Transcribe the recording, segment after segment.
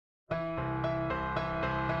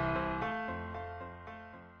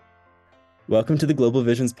Welcome to the Global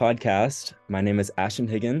Visions podcast. My name is Ashton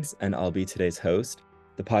Higgins, and I'll be today's host.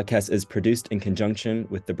 The podcast is produced in conjunction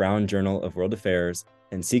with the Brown Journal of World Affairs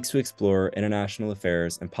and seeks to explore international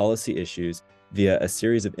affairs and policy issues via a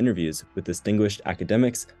series of interviews with distinguished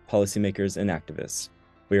academics, policymakers, and activists.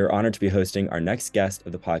 We are honored to be hosting our next guest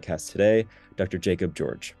of the podcast today, Dr. Jacob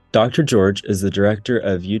George. Dr. George is the director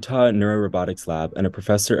of Utah NeuroRobotics Lab and a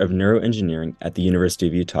professor of neuroengineering at the University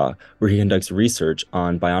of Utah, where he conducts research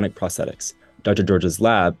on bionic prosthetics. Dr. George's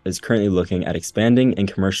lab is currently looking at expanding and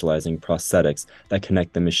commercializing prosthetics that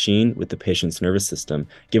connect the machine with the patient's nervous system,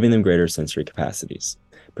 giving them greater sensory capacities.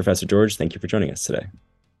 Professor George, thank you for joining us today.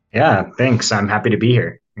 Yeah, thanks. I'm happy to be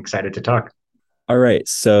here. Excited to talk. All right,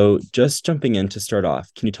 so just jumping in to start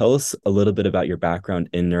off, can you tell us a little bit about your background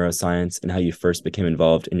in neuroscience and how you first became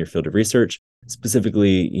involved in your field of research,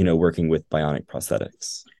 specifically, working with bionic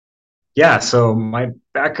prosthetics? Yeah, so my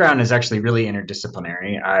background is actually really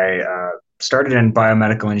interdisciplinary. I started in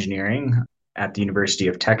biomedical engineering at the University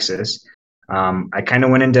of Texas. I kind of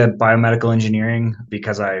went into biomedical engineering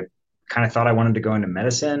because I kind of thought I wanted to go into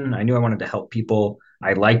medicine. I knew I wanted to help people.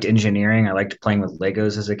 I liked engineering. I liked playing with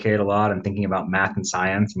Legos as a kid a lot and thinking about math and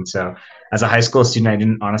science. And so as a high school student, I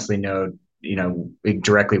didn't honestly know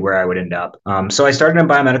directly where I would end up. So I started in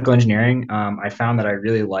biomedical engineering. I found that I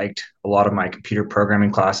really liked a lot of my computer programming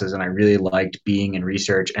classes and I really liked being in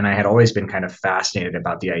research. And I had always been kind of fascinated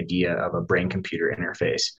about the idea of a brain-computer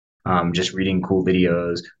interface, just reading cool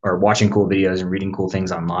videos or watching cool videos and reading cool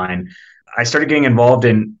things online. I started getting involved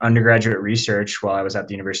in undergraduate research while I was at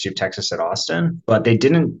the University of Texas at Austin, but they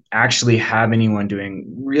didn't actually have anyone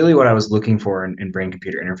doing really what I was looking for in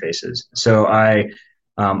brain-computer interfaces. So I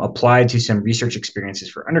applied to some research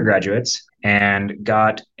experiences for undergraduates and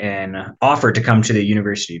got an offer to come to the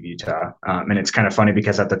University of Utah. And it's kind of funny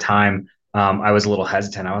because at the time, I was a little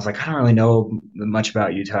hesitant. I was like, I don't really know much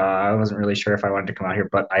about Utah. I wasn't really sure if I wanted to come out here,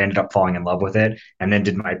 but I ended up falling in love with it and then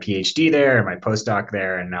did my PhD there and my postdoc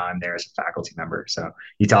there. And now I'm there as a faculty member. So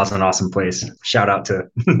Utah is an awesome place. Shout out to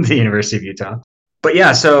the University of Utah. But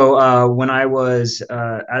yeah, so when I was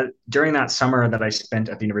during that summer that I spent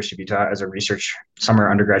at the University of Utah as a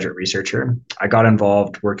summer undergraduate researcher, I got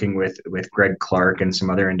involved working with Greg Clark and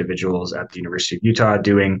some other individuals at the University of Utah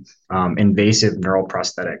doing invasive neural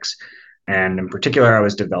prosthetics. And in particular, I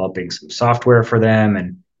was developing some software for them.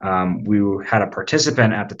 And we had a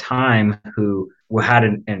participant at the time who had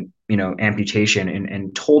an amputation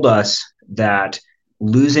and told us that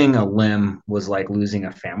losing a limb was like losing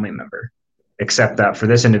a family member, except that for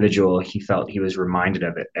this individual, he felt he was reminded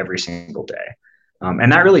of it every single day.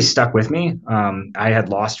 And that really stuck with me. I had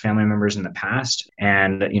lost family members in the past.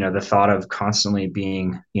 And, the thought of constantly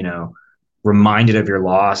being, reminded of your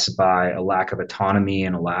loss by a lack of autonomy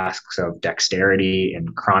and a lack of dexterity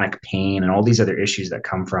and chronic pain and all these other issues that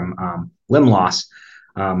come from limb loss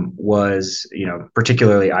was,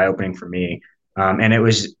 particularly eye-opening for me. And it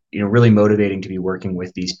was, really motivating to be working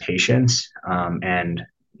with these patients and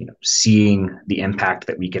seeing the impact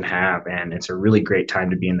that we can have. And it's a really great time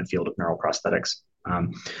to be in the field of neural prosthetics.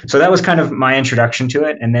 So that was kind of my introduction to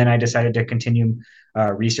it. And then I decided to continue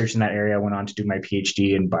research in that area. I went on to do my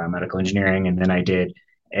PhD in biomedical engineering. And then I did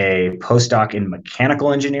a postdoc in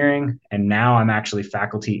mechanical engineering. And now I'm actually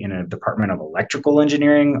faculty in a department of electrical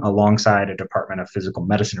engineering alongside a department of physical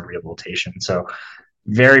medicine and rehabilitation. So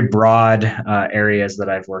very broad areas that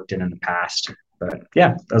I've worked in the past. But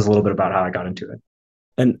yeah, that was a little bit about how I got into it.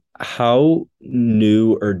 And how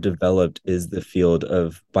new or developed is the field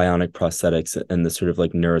of bionic prosthetics and the sort of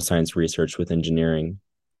like neuroscience research with engineering?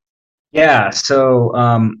 Yeah, so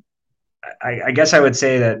I guess I would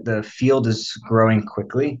say that the field is growing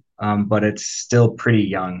quickly, but it's still pretty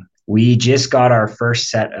young. We just got our first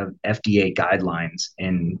set of FDA guidelines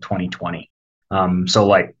in 2020. So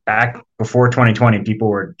like back before 2020, people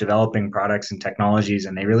were developing products and technologies,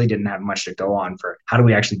 and they really didn't have much to go on for how do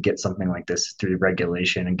we actually get something like this through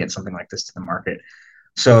regulation and get something like this to the market.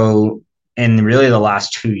 So in really the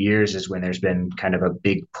last 2 years is when there's been kind of a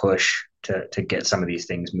big push to get some of these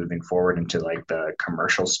things moving forward into like the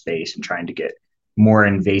commercial space and trying to get more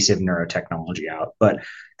invasive neurotechnology out. But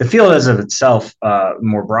the field as of itself,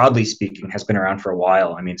 more broadly speaking, has been around for a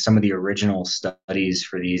while. I mean, some of the original studies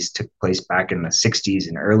for these took place back in the 60s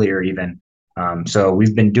and earlier even. So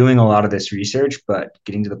we've been doing a lot of this research, but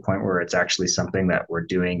getting to the point where it's actually something that we're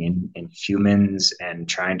doing in humans and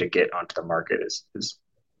trying to get onto the market is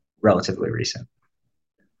relatively recent.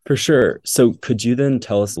 For sure. So could you then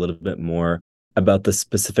tell us a little bit more about the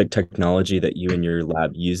specific technology that you and your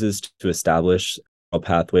lab uses to establish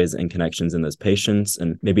pathways and connections in those patients,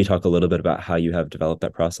 and maybe talk a little bit about how you have developed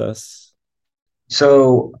that process?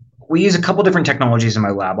 So We use a couple different technologies in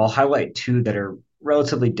my lab. I'll highlight two that are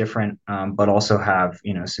relatively different, but also have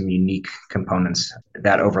some unique components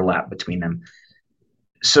that overlap between them.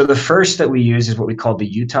 So the first that we use is what we call the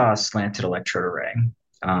Utah slanted electrode array.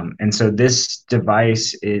 And so this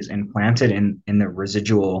device is implanted in the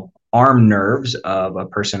residual arm nerves of a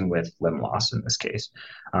person with limb loss in this case.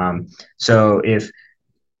 So if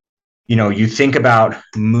you think about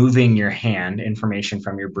moving your hand, information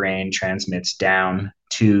from your brain transmits down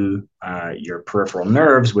to your peripheral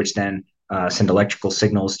nerves, which then send electrical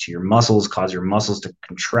signals to your muscles, cause your muscles to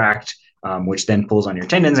contract, which then pulls on your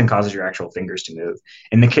tendons and causes your actual fingers to move.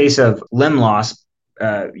 In the case of limb loss,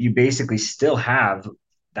 you basically still have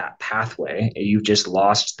that pathway. You've just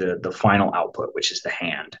lost the final output, which is the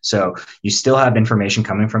hand. So you still have information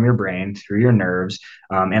coming from your brain through your nerves.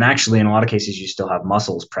 And actually, in a lot of cases, you still have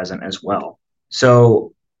muscles present as well.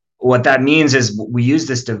 So what that means is we use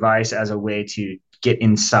this device as a way to get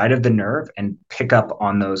inside of the nerve and pick up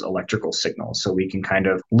on those electrical signals. So we can kind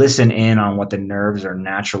of listen in on what the nerves are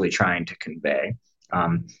naturally trying to convey.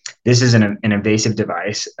 This is an invasive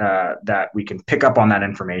device that we can pick up on that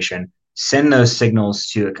information, send those signals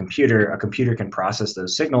to a computer. A computer can process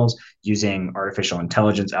those signals using artificial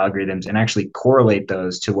intelligence algorithms and actually correlate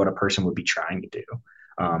those to what a person would be trying to do.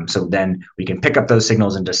 So then we can pick up those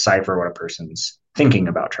signals and decipher what a person's thinking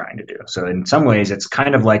about trying to do. So in some ways, it's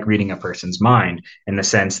kind of like reading a person's mind in the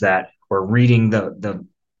sense that we're reading the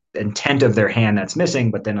intent of their hand that's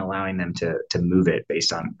missing, but then allowing them to move it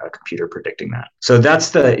based on a computer predicting that. So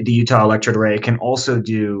that's the Utah electrode array. It can also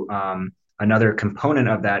do another component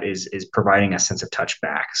of that is providing a sense of touch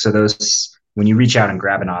back. So those, when you reach out and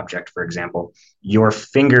grab an object, for example, your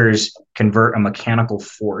fingers convert a mechanical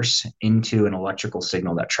force into an electrical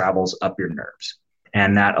signal that travels up your nerves.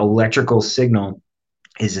 And that electrical signal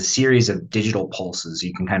is a series of digital pulses.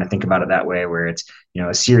 You can kind of think about it that way, where it's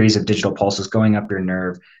a series of digital pulses going up your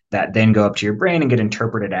nerve that then go up to your brain and get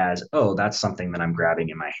interpreted as, oh, that's something that I'm grabbing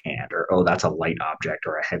in my hand, or oh, that's a light object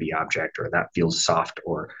or a heavy object, or that feels soft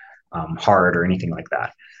or hard or anything like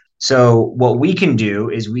that. So what we can do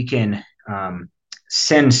is we can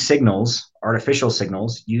send signals, artificial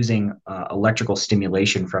signals, using electrical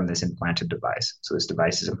stimulation from this implanted device. So this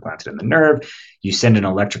device is implanted in the nerve. You send an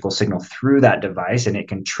electrical signal through that device, and it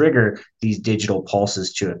can trigger these digital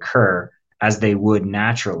pulses to occur as they would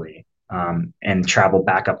naturally, and travel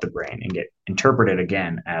back up the brain and get interpreted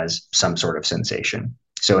again as some sort of sensation.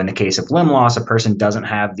 So in the case of limb loss, a person doesn't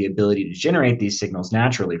have the ability to generate these signals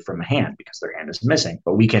naturally from a hand because their hand is missing,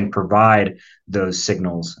 but we can provide those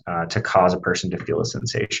signals to cause a person to feel a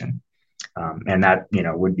sensation. And that,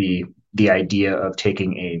 would be the idea of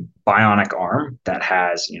taking a bionic arm that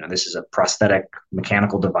has, this is a prosthetic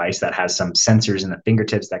mechanical device that has some sensors in the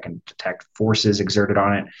fingertips that can detect forces exerted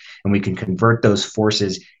on it. And we can convert those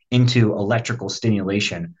forces into electrical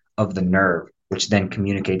stimulation of the nerve, which then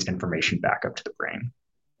communicates information back up to the brain.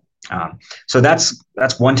 So that's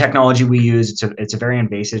one technology we use. It's a very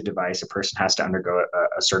invasive device. A person has to undergo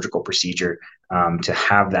a surgical procedure to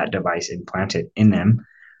have that device implanted in them.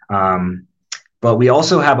 But we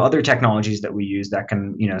also have other technologies that we use that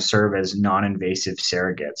can serve as non-invasive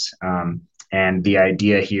surrogates. And the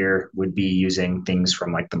idea here would be using things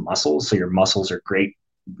from like the muscles. So your muscles are great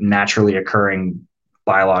naturally occurring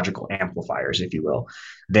biological amplifiers, if you will.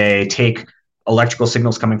 They take electrical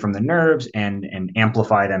signals coming from the nerves and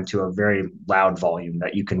amplify them to a very loud volume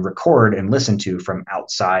that you can record and listen to from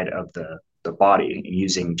outside of the body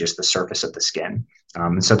using just the surface of the skin.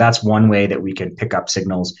 And so that's one way that we can pick up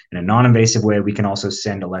signals in a non-invasive way. We can also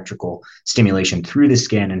send electrical stimulation through the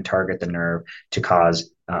skin and target the nerve to cause,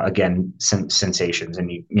 again, sensations. And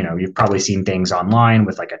you've probably seen things online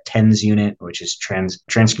with like a TENS unit, which is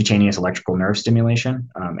transcutaneous electrical nerve stimulation.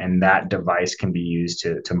 And that device can be used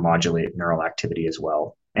to modulate neural activity as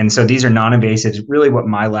well. And so these are non-invasives. Really what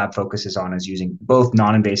my lab focuses on is using both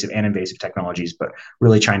non-invasive and invasive technologies, but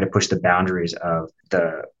really trying to push the boundaries of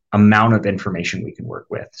the amount of information we can work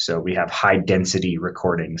with. So we have high density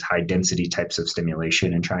recordings, high density types of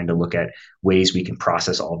stimulation, and trying to look at ways we can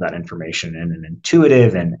process all of that information in an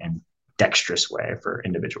intuitive and dexterous way for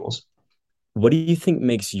individuals. What do you think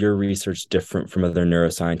makes your research different from other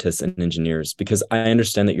neuroscientists and engineers? Because I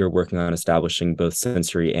understand that you're working on establishing both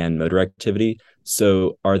sensory and motor activity.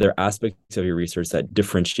 So are there aspects of your research that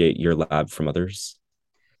differentiate your lab from others?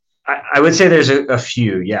 I would say there's a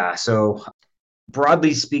few, yeah. So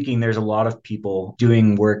broadly speaking, there's a lot of people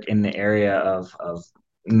doing work in the area of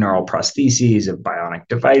neural prostheses, of bionic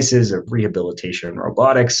devices, of rehabilitation and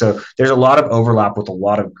robotics. So there's a lot of overlap with a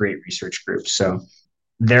lot of great research groups. So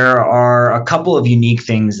There are a couple of unique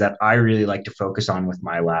things that I really like to focus on with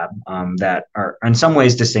my lab that are in some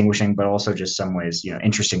ways distinguishing, but also just some ways,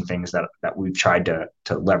 interesting things that we've tried to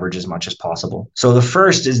leverage as much as possible. So the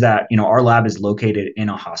first is that, our lab is located in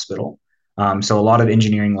a hospital. So a lot of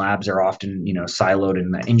engineering labs are often, siloed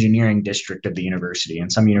in the engineering district of the university,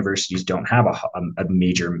 and some universities don't have a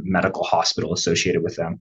major medical hospital associated with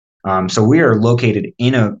them. So we are located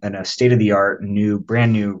in a state-of-the-art,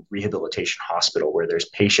 brand new rehabilitation hospital where there's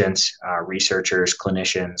patients, researchers,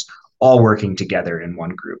 clinicians, all working together in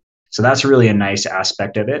one group. So that's really a nice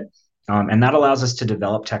aspect of it. And that allows us to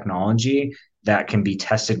develop technology that can be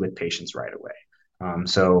tested with patients right away.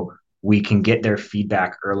 So we can get their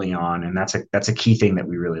feedback early on, and that's a key thing that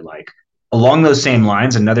we really like. Along those same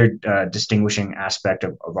lines, another distinguishing aspect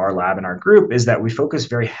of our lab and our group is that we focus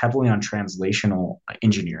very heavily on translational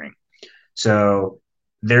engineering. So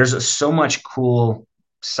there's so much cool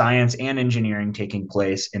science and engineering taking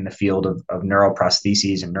place in the field of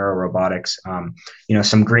neuroprostheses and neurorobotics.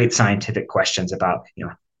 Some great scientific questions about,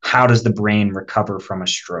 how does the brain recover from a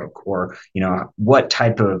stroke, or, what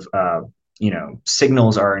type of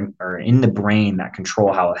signals are in the brain that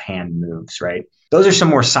control how a hand moves, right? Those are some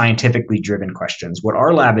more scientifically driven questions. What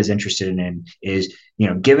our lab is interested in is,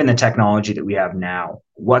 given the technology that we have now,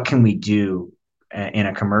 what can we do in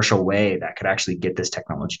a commercial way that could actually get this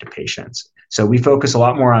technology to patients? So we focus a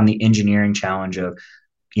lot more on the engineering challenge of,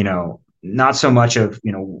 not so much of,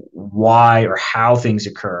 why or how things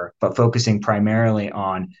occur, but focusing primarily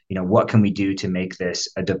on, what can we do to make this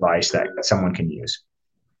a device that someone can use.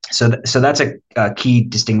 So that's a key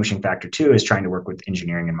distinguishing factor too, is trying to work with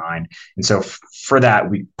engineering in mind. And so for that,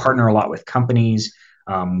 we partner a lot with companies.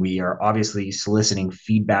 We are obviously soliciting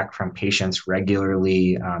feedback from patients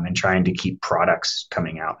regularly, and trying to keep products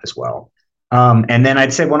coming out as well. And then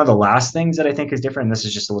I'd say one of the last things that I think is different, and this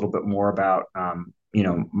is just a little bit more about,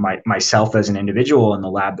 myself as an individual in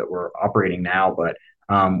the lab that we're operating now, but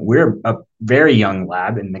we're a very young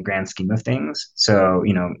lab in the grand scheme of things. So,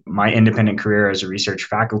 my independent career as a research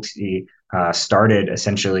faculty started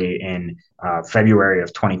essentially in February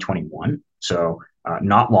of 2021. So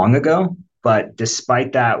not long ago. But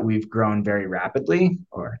despite that, we've grown very rapidly.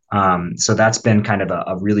 So that's been kind of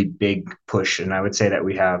a really big push. And I would say that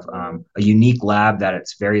we have a unique lab that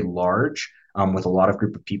it's very large. With a lot of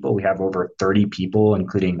group of people. We have over 30 people,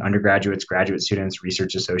 including undergraduates, graduate students,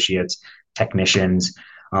 research associates, technicians,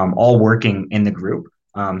 all working in the group.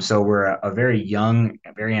 So we're a very young,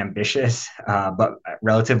 very ambitious, but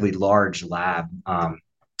relatively large lab,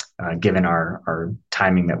 given our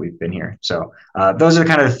timing that we've been here. So those are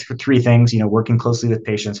kind of three things, working closely with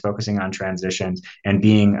patients, focusing on transitions, and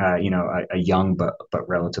being, a young but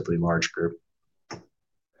relatively large group.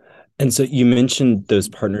 And so you mentioned those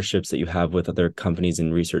partnerships that you have with other companies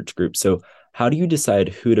and research groups. So how do you decide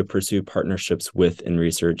who to pursue partnerships with in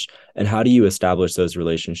research, and how do you establish those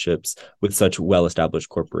relationships with such well-established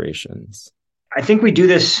corporations? I think we do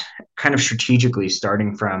this kind of strategically,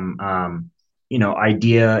 starting from,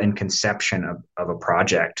 idea and conception of a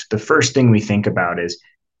project. The first thing we think about is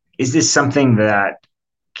this something that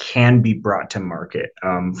can be brought to market,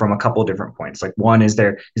 from a couple of different points. Like, one, is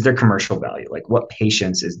there commercial value? Like, what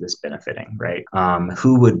patients is this benefiting, right?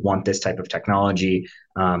 Who would want this type of technology,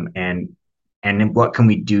 and what can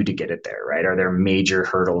we do to get it there, right? Are there major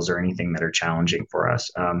hurdles or anything that are challenging for us?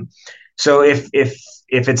 So if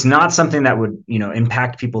it's not something that would,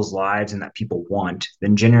 impact people's lives and that people want,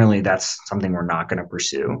 then generally that's something we're not going to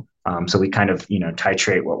pursue. So we kind of,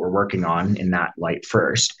 titrate what we're working on in that light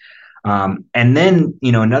first. And then,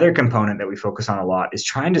 another component that we focus on a lot is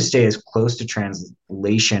trying to stay as close to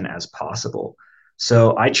translation as possible.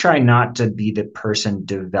 So I try not to be the person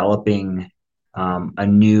developing a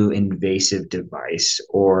new invasive device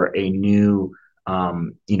or a new,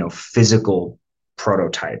 physical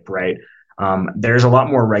prototype, right? There's a lot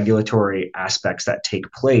more regulatory aspects that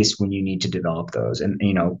take place when you need to develop those. And,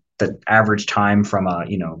 the average time from a,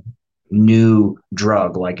 new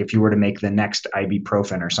drug, like if you were to make the next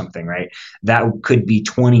ibuprofen or something, right, that could be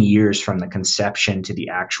 20 years from the conception to the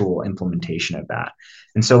actual implementation of that.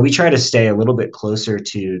 And so we try to stay a little bit closer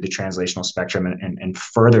to the translational spectrum and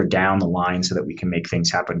further down the line so that we can make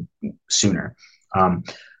things happen sooner.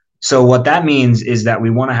 So what that means is that we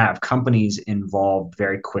want to have companies involved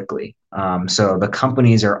very quickly. So the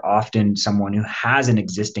companies are often someone who has an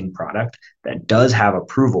existing product that does have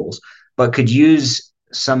approvals, but could use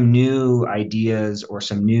some new ideas or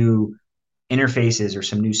some new interfaces or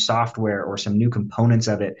some new software or some new components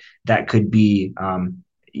of it that could be,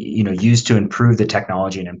 used to improve the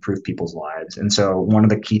technology and improve people's lives. And so one of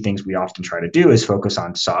the key things we often try to do is focus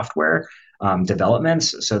on software,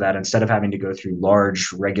 developments, so that instead of having to go through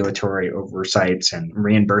large regulatory oversights and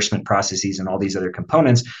reimbursement processes and all these other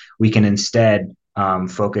components, we can instead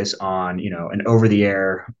focus on an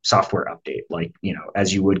over-the-air software update, like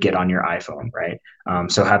as you would get on your iPhone, right?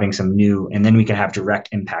 So having some new, and then we can have direct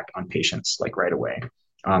impact on patients like right away.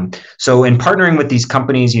 So in partnering with these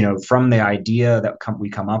companies, from the idea that we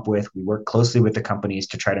come up with, we work closely with the companies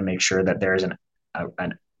to try to make sure that there's an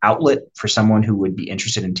outlet for someone who would be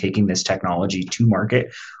interested in taking this technology to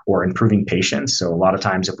market or improving patients. So a lot of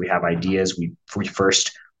times if we have ideas, we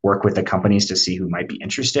first work with the companies to see who might be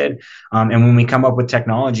interested. And when we come up with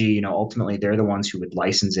technology, ultimately they're the ones who would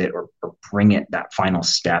license it or bring it that final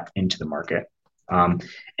step into the market.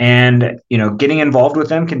 And getting involved with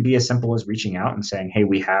them can be as simple as reaching out and saying, hey,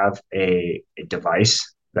 we have a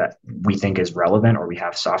device that we think is relevant, or we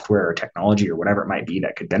have software or technology or whatever it might be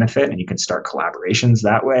that could benefit, and you can start collaborations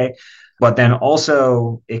that way. But then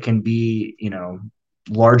also it can be,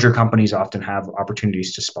 larger companies often have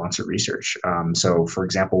opportunities to sponsor research. So for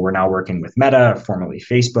example, we're now working with Meta, formerly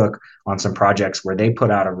Facebook, on some projects where they put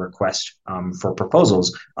out a request for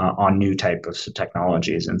proposals on new type of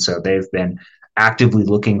technologies. And so they've been actively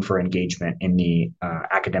looking for engagement in the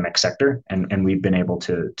academic sector, and we've been able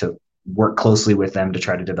to work closely with them to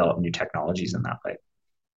try to develop new technologies in that way.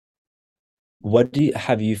 What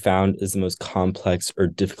have you found is the most complex or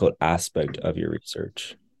difficult aspect of your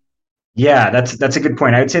research? Yeah, that's a good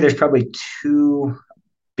point. I would say there's probably two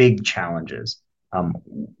big challenges.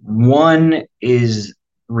 One is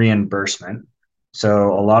reimbursement.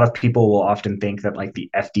 So a lot of people will often think that like the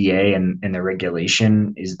FDA and the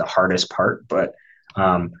regulation is the hardest part, but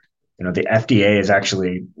the FDA is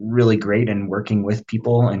actually really great in working with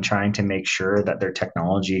people and trying to make sure that their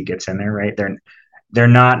technology gets in there, right? They're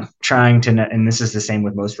not trying to, and this is the same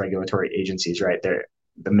with most regulatory agencies, right? They're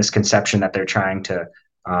the misconception that they're trying to,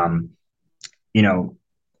 you know,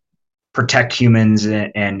 protect humans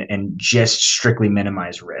and just strictly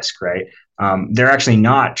minimize risk, right? They're actually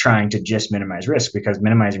not trying to just minimize risk, because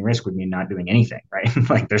minimizing risk would mean not doing anything, right?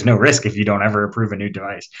 Like there's no risk if you don't ever approve a new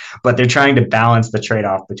device. But they're trying to balance the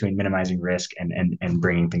trade-off between minimizing risk and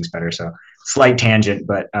bringing things better. So slight tangent,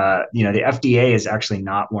 but the FDA is actually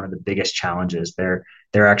not one of the biggest challenges. They're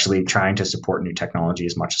actually trying to support new technology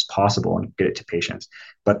as much as possible and get it to patients.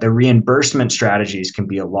 But the reimbursement strategies can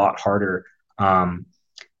be a lot harder.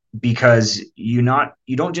 Because you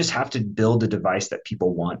don't just have to build a device that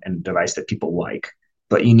people want and a device that people like,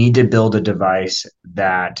 but you need to build a device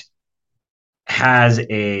that has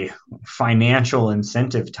a financial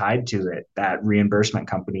incentive tied to it that reimbursement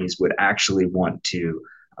companies would actually want to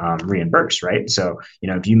reimburse, right? So,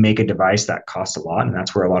 if you make a device that costs a lot, and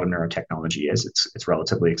that's where a lot of neurotechnology is, it's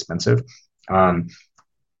relatively expensive.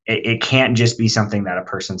 It can't just be something that a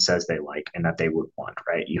person says they like and that they would want,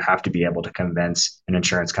 right? You have to be able to convince an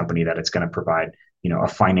insurance company that it's going to provide, a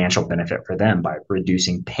financial benefit for them by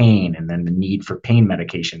reducing pain and then the need for pain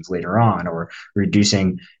medications later on, or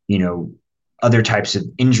reducing, other types of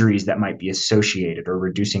injuries that might be associated, or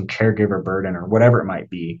reducing caregiver burden, or whatever it might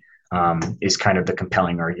be, is kind of the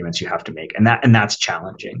compelling arguments you have to make. And that's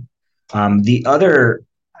challenging. The other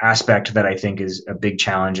aspect that I think is a big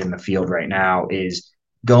challenge in the field right now is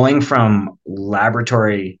going from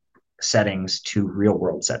laboratory settings to real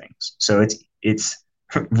world settings. So it's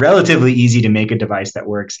relatively easy to make a device that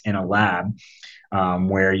works in a lab,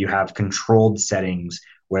 where you have controlled settings,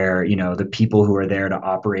 where the people who are there to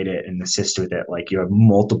operate it and assist with it, like you have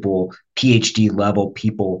multiple PhD level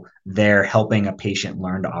people there helping a patient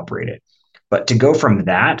learn to operate it. But to go from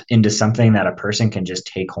that into something that a person can just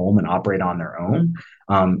take home and operate on their own,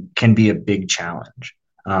 can be a big challenge.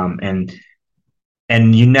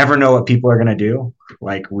 And you never know what people are going to do.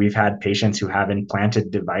 Like we've had patients who have implanted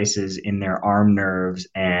devices in their arm nerves,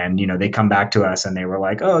 and they come back to us and they were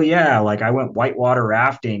like, oh yeah, like I went whitewater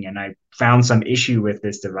rafting and I found some issue with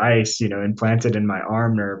this device, implanted in my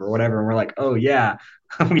arm nerve or whatever. And we're like, oh yeah,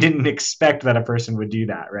 we didn't expect that a person would do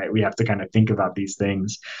that, right? We have to kind of think about these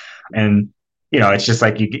things. And it's just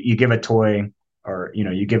like you give a toy, or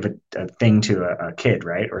you give a thing to a kid,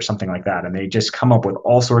 right, or something like that, and they just come up with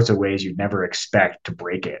all sorts of ways you'd never expect to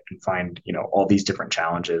break it, and find all these different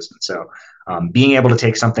challenges. And so being able to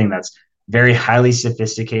take something that's very highly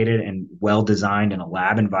sophisticated and well designed in a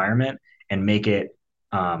lab environment and make it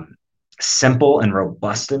simple and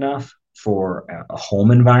robust enough for a home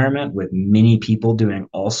environment with many people doing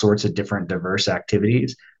all sorts of different diverse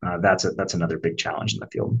activities, that's another big challenge in the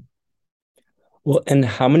field. Well, and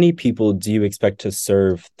how many people do you expect to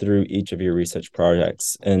serve through each of your research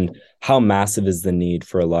projects? And how massive is the need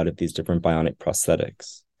for a lot of these different bionic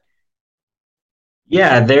prosthetics?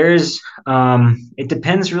 Yeah, it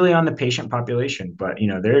depends really on the patient population, but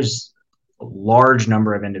there's a large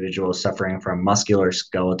number of individuals suffering from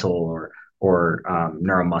musculoskeletal or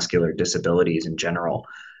neuromuscular disabilities in general.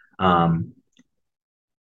 Um,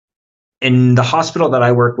 in the hospital that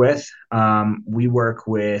I work with, we work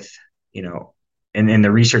with, you know, and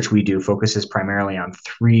the research we do focuses primarily on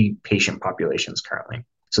three patient populations currently.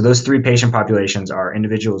 So those three patient populations are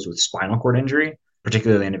individuals with spinal cord injury,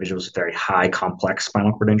 particularly individuals with very high complex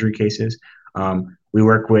spinal cord injury cases. We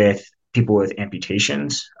work with people with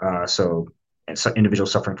amputations, so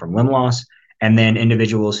individuals suffering from limb loss, and then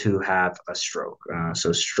individuals who have a stroke,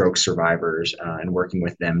 so stroke survivors, and working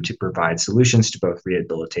with them to provide solutions to both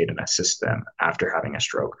rehabilitate and assist them after having a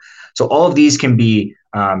stroke. So all of these can be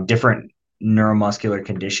different neuromuscular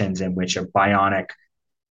conditions in which a bionic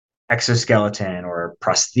exoskeleton or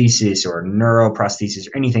prosthesis or neuroprosthesis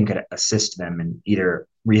or anything could assist them in either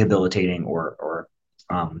rehabilitating or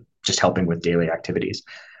just helping with daily activities.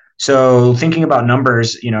 So thinking about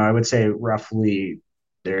numbers, I would say roughly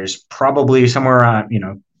there's probably somewhere around,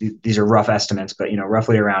 these are rough estimates, but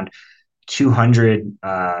roughly around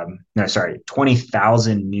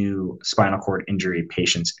 20,000 new spinal cord injury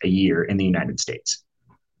patients a year in the United States.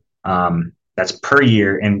 That's per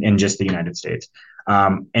year in just the United States.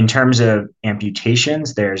 In terms of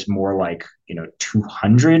amputations, there's more like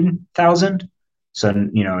 200,000, so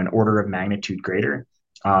an order of magnitude greater.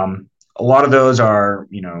 A lot of those are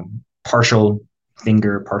partial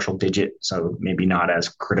finger, partial digit, so maybe not as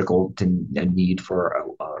critical to a need for a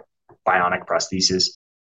bionic prosthesis.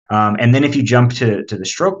 And then if you jump to the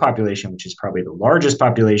stroke population, which is probably the largest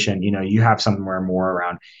population, you have somewhere more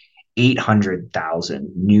around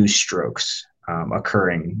 800,000 new strokes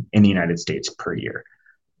occurring in the United States per year.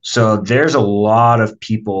 So there's a lot of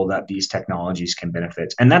people that these technologies can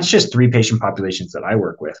benefit. And that's just three patient populations that I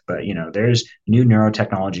work with. But, there's new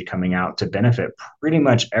neurotechnology coming out to benefit pretty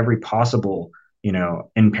much every possible,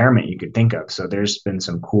 impairment you could think of. So there's been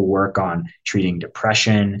some cool work on treating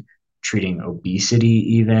depression, treating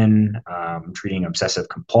obesity, even treating obsessive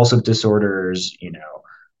compulsive disorders,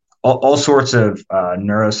 all sorts of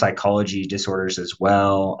neuropsychology disorders as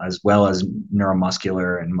well as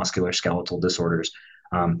neuromuscular and muscular skeletal disorders.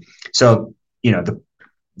 So the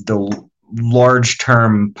large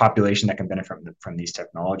term population that can benefit from these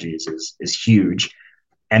technologies is huge.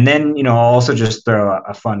 And then I'll also just throw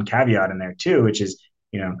a fun caveat in there too, which is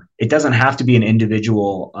it doesn't have to be an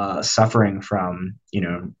individual suffering from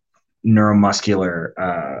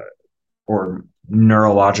neuromuscular or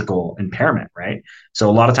neurological impairment, right? So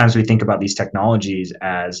a lot of times we think about these technologies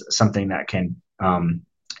as something that can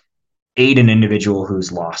aid an individual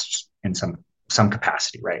who's lost in some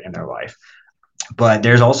capacity, right, in their life. But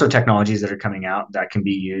there's also technologies that are coming out that can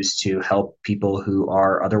be used to help people who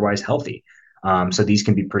are otherwise healthy. So these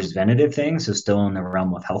can be preventative things, so still in the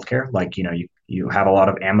realm of healthcare. Like you have a lot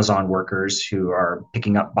of Amazon workers who are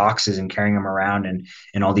picking up boxes and carrying them around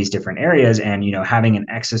in all these different areas, and having an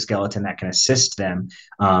exoskeleton that can assist them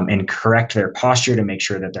and correct their posture to make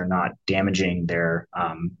sure that they're not damaging their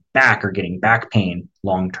back or getting back pain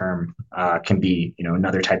long term can be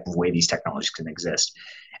another type of way these technologies can exist.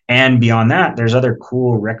 And beyond that, there's other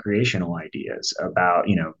cool recreational ideas about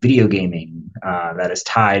video gaming that is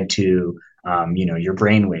tied to your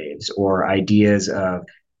brain waves, or ideas of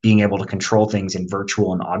being able to control things in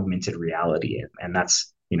virtual and augmented reality. And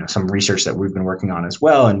that's some research that we've been working on as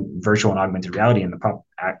well in virtual and augmented reality, and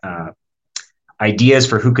the ideas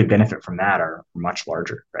for who could benefit from that are much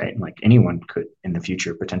larger, right? Like anyone could in the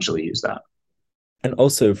future potentially use that. And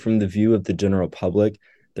also, from the view of the general public,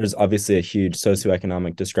 there's obviously a huge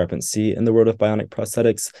socioeconomic discrepancy in the world of bionic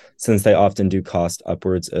prosthetics, since they often do cost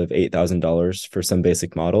upwards of $8,000 for some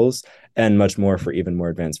basic models and much more for even more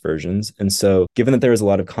advanced versions. And so, given that there is a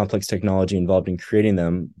lot of complex technology involved in creating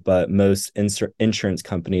them, but most insurance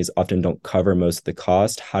companies often don't cover most of the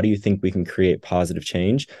cost, how do you think we can create positive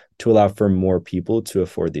change to allow for more people to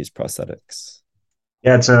afford these prosthetics?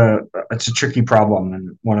 Yeah, it's a tricky problem,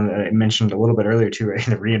 and one of the, I mentioned a little bit earlier too, right?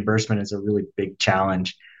 The reimbursement is a really big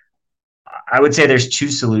challenge. I would say there's two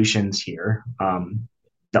solutions here.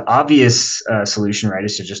 The obvious solution, right,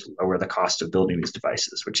 is to just lower the cost of building these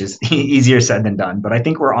devices, which is easier said than done. But I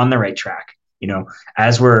think we're on the right track.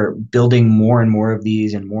 As we're building more and more of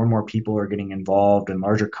these, and more people are getting involved, and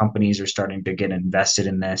larger companies are starting to get invested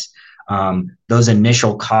in this, those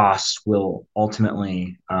initial costs will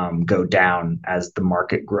ultimately go down as the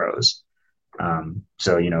market grows.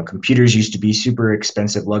 So computers used to be super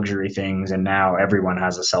expensive luxury things, and now everyone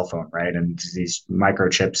has a cell phone, right? And these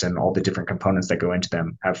microchips and all the different components that go into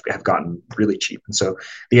them have gotten really cheap. And so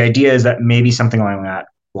the idea is that maybe something like that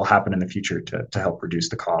will happen in the future to help reduce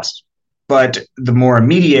the cost. But the more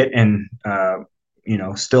immediate and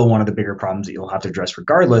still one of the bigger problems that you'll have to address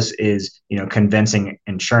regardless is convincing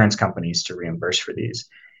insurance companies to reimburse for these.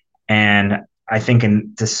 And I think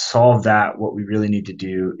to solve that, what we really need to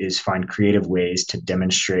do is find creative ways to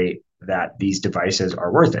demonstrate that these devices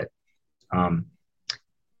are worth it.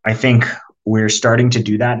 I think we're starting to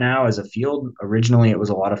do that now as a field. Originally, it was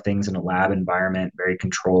a lot of things in a lab environment, very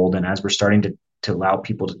controlled. And as we're starting to allow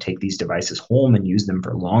people to take these devices home and use them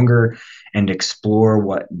for longer and explore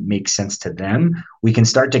what makes sense to them, we can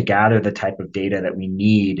start to gather the type of data that we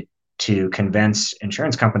need to convince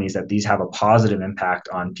insurance companies that these have a positive impact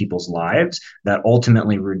on people's lives that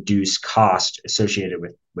ultimately reduce cost associated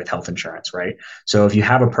with health insurance, right? So if you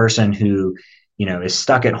have a person who is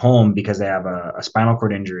stuck at home because they have a spinal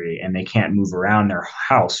cord injury and they can't move around their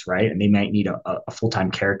house, right? And they might need a full-time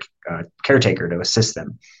caretaker to assist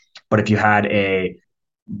them. But if you had a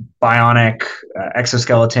bionic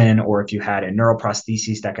exoskeleton, or if you had a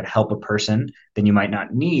neuroprosthesis that could help a person, then you might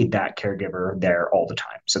not need that caregiver there all the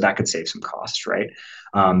time. So that could save some costs, right?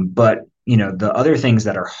 But the other things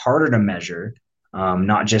that are harder to measure,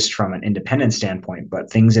 not just from an independent standpoint, but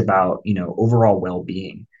things about overall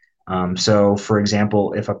well-being. So, for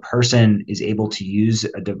example, if a person is able to use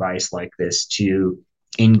a device like this to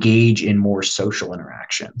engage in more social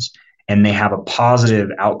interactions, and they have a positive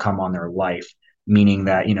outcome on their life, meaning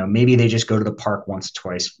that maybe they just go to the park once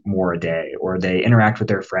twice more a day, or they interact with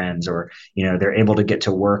their friends, or they're able to get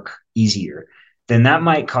to work easier, then that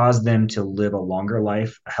might cause them to live a longer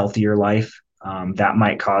life, a healthier life. That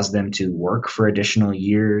might cause them to work for additional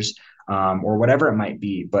years, or whatever it might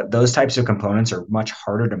be. But those types of components are much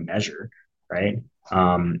harder to measure, right?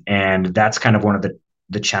 And that's kind of one of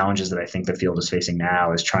the challenges that I think the field is facing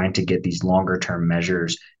now, is trying to get these longer term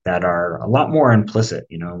measures that are a lot more implicit,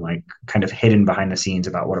 like kind of hidden behind the scenes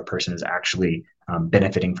about what a person is actually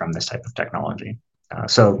benefiting from this type of technology.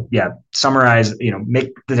 So yeah, summarize, make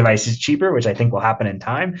the devices cheaper, which I think will happen in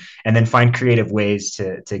time, and then find creative ways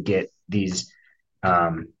to get these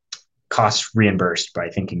costs reimbursed by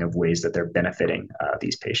thinking of ways that they're benefiting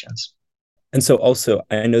these patients. And so also,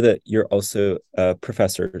 I know that you're also a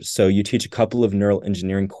professor. So you teach a couple of neural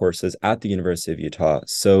engineering courses at the University of Utah.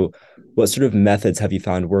 So what sort of methods have you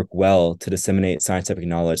found work well to disseminate scientific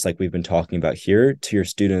knowledge like we've been talking about here to your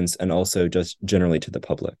students, and also just generally to the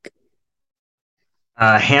public?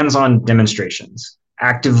 Hands-on demonstrations.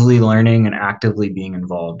 Actively learning and actively being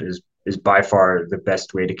involved is by far the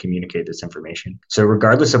best way to communicate this information. So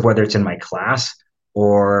regardless of whether it's in my class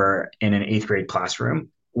or in an 8th grade classroom,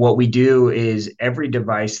 what we do is every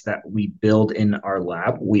device that we build in our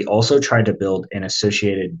lab, we also try to build an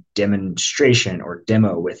associated demonstration or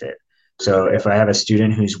demo with it. So if I have a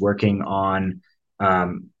student who's working on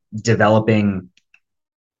developing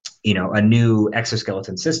a new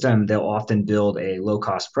exoskeleton system, they'll often build a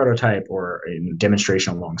low-cost prototype or a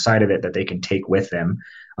demonstration alongside of it that they can take with them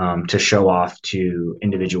to show off to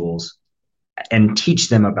individuals and teach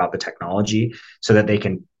them about the technology so that they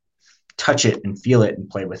can touch it and feel it and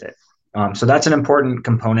play with it. So that's an important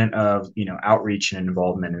component of outreach and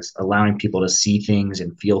involvement, is allowing people to see things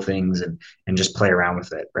and feel things and just play around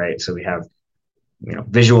with it, right? So we have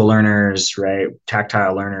visual learners, right?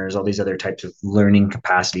 Tactile learners, all these other types of learning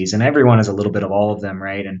capacities, and everyone is a little bit of all of them,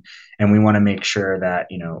 right? And we want to make sure that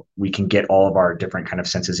we can get all of our different kind of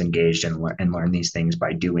senses engaged and learn these things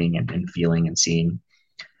by doing and feeling and seeing.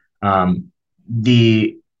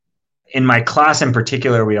 In my class in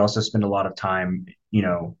particular, we also spend a lot of time,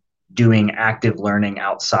 doing active learning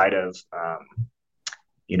outside of,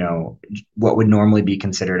 what would normally be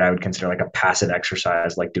considered, I would consider like a passive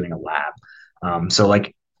exercise, like doing a lab. So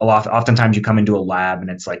like oftentimes you come into a lab and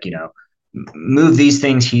it's like, move these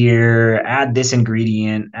things here, add this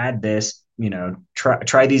ingredient, add this,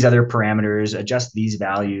 try these other parameters, adjust these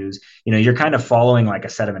values. You're kind of following like a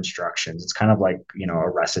set of instructions. It's kind of like, a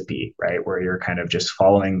recipe, right? Where you're kind of just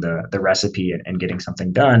following the recipe and getting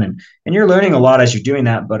something done. And you're learning a lot as you're doing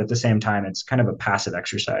that, but at the same time, it's kind of a passive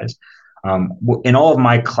exercise. In all of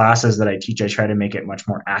my classes that I teach, I try to make it much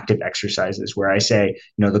more active exercises where I say,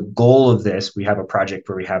 the goal of this, we have a project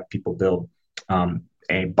where we have people build a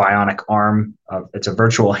bionic arm. It's a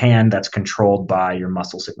virtual hand that's controlled by your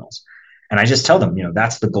muscle signals. And I just tell them,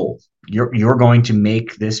 that's the goal. You're going to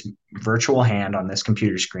make this virtual hand on this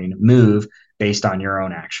computer screen move based on your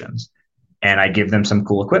own actions. And I give them some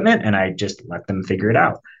cool equipment and I just let them figure it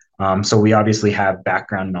out. So we obviously have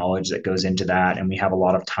background knowledge that goes into that. And we have a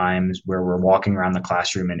lot of times where we're walking around the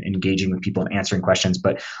classroom and engaging with people and answering questions,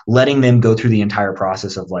 but letting them go through the entire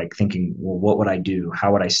process of like thinking, well, what would I do?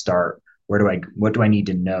 How would I start? What do I need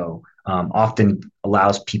to know? often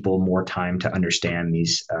allows people more time to understand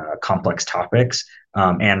these complex topics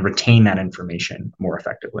and retain that information more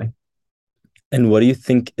effectively. And what do you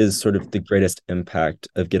think is sort of the greatest impact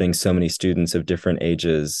of getting so many students of different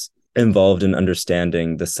ages involved in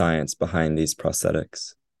understanding the science behind these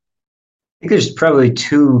prosthetics? I think there's probably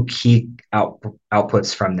two key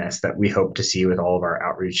outputs from this that we hope to see with all of our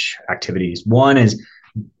outreach activities. One is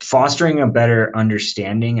fostering a better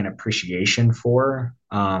understanding and appreciation for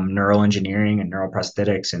neural engineering and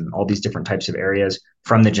neuroprosthetics and all these different types of areas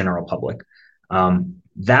from the general public.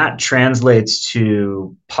 That translates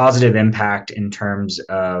to positive impact in terms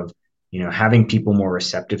of having people more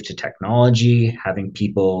receptive to technology, having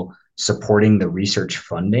people supporting the research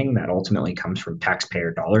funding that ultimately comes from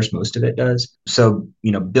taxpayer dollars. Most of it does. So,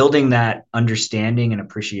 building that understanding and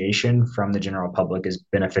appreciation from the general public is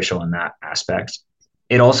beneficial in that aspect.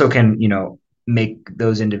 It also can, make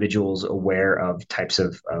those individuals aware of types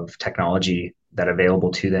of technology that are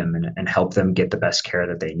available to them and help them get the best care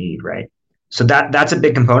that they need, right? So that's a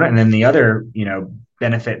big component. And then the other,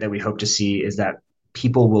 benefit that we hope to see is that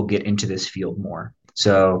people will get into this field more.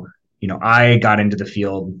 So, I got into the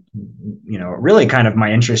field, really kind of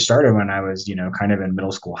my interest started when I was, kind of in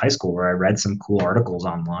middle school, high school, where I read some cool articles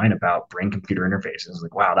online about brain computer interfaces. I was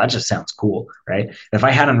like, wow, that just sounds cool, right? If I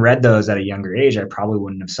hadn't read those at a younger age, I probably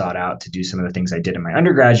wouldn't have sought out to do some of the things I did in my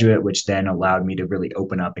undergraduate, which then allowed me to really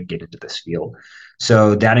open up and get into this field.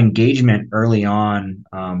 So that engagement early on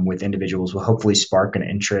with individuals will hopefully spark an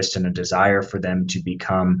interest and a desire for them to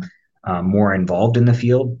become more involved in the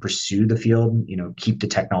field, pursue the field, keep the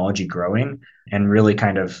technology growing, and really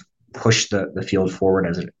kind of push the field forward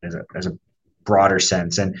as a broader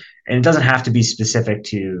sense. And it doesn't have to be specific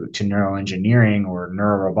to neuroengineering or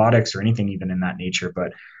neurorobotics or anything even in that nature,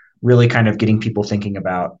 but really kind of getting people thinking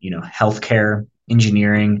about healthcare,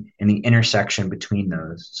 engineering, and the intersection between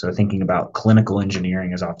those. So thinking about clinical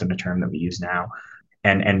engineering is often a term that we use now,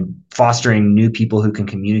 and fostering new people who can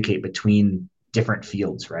communicate between different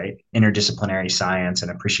fields, right? Interdisciplinary science and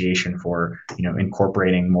appreciation for,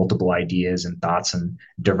 incorporating multiple ideas and thoughts and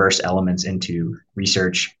diverse elements into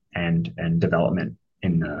research and development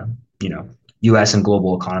in the, US and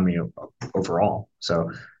global economy overall.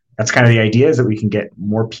 So that's kind of the idea, is that we can get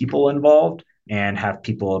more people involved and have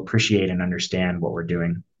people appreciate and understand what we're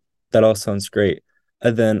doing. That all sounds great.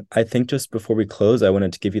 And then I think just before we close, I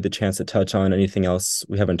wanted to give you the chance to touch on anything else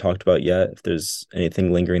we haven't talked about yet. If there's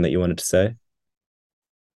anything lingering that you wanted to say.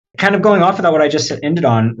 Kind of going off of that, what I just ended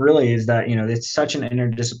on really is that, it's such an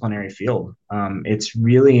interdisciplinary field. It's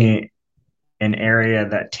really an area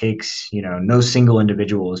that takes, no single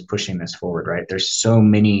individual is pushing this forward, right? There's so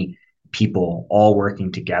many people all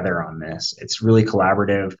working together on this. It's really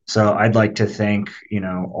collaborative. So I'd like to thank,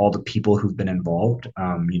 all the people who've been involved.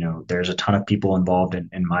 There's a ton of people involved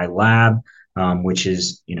in my lab, which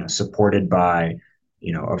is, supported by,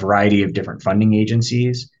 a variety of different funding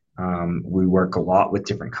agencies. We work a lot with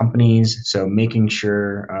different companies, so making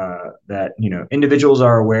sure that individuals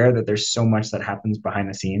are aware that there's so much that happens behind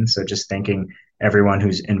the scenes. So just thanking everyone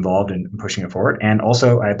who's involved in pushing it forward, and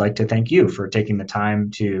also I'd like to thank you for taking the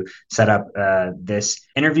time to set up this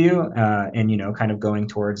interview and kind of going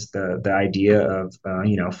towards the idea of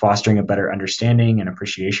fostering a better understanding and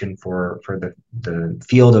appreciation for the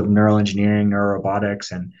field of neural engineering,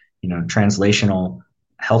 neurorobotics, and translational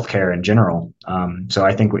healthcare in general. So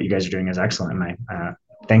I think what you guys are doing is excellent, and I'm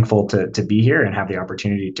thankful to be here and have the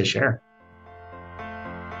opportunity to share.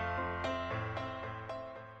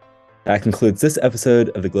 That concludes this episode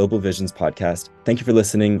of the Global Visions podcast. Thank you for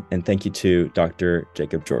listening, and thank you to Dr.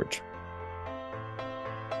 Jacob George.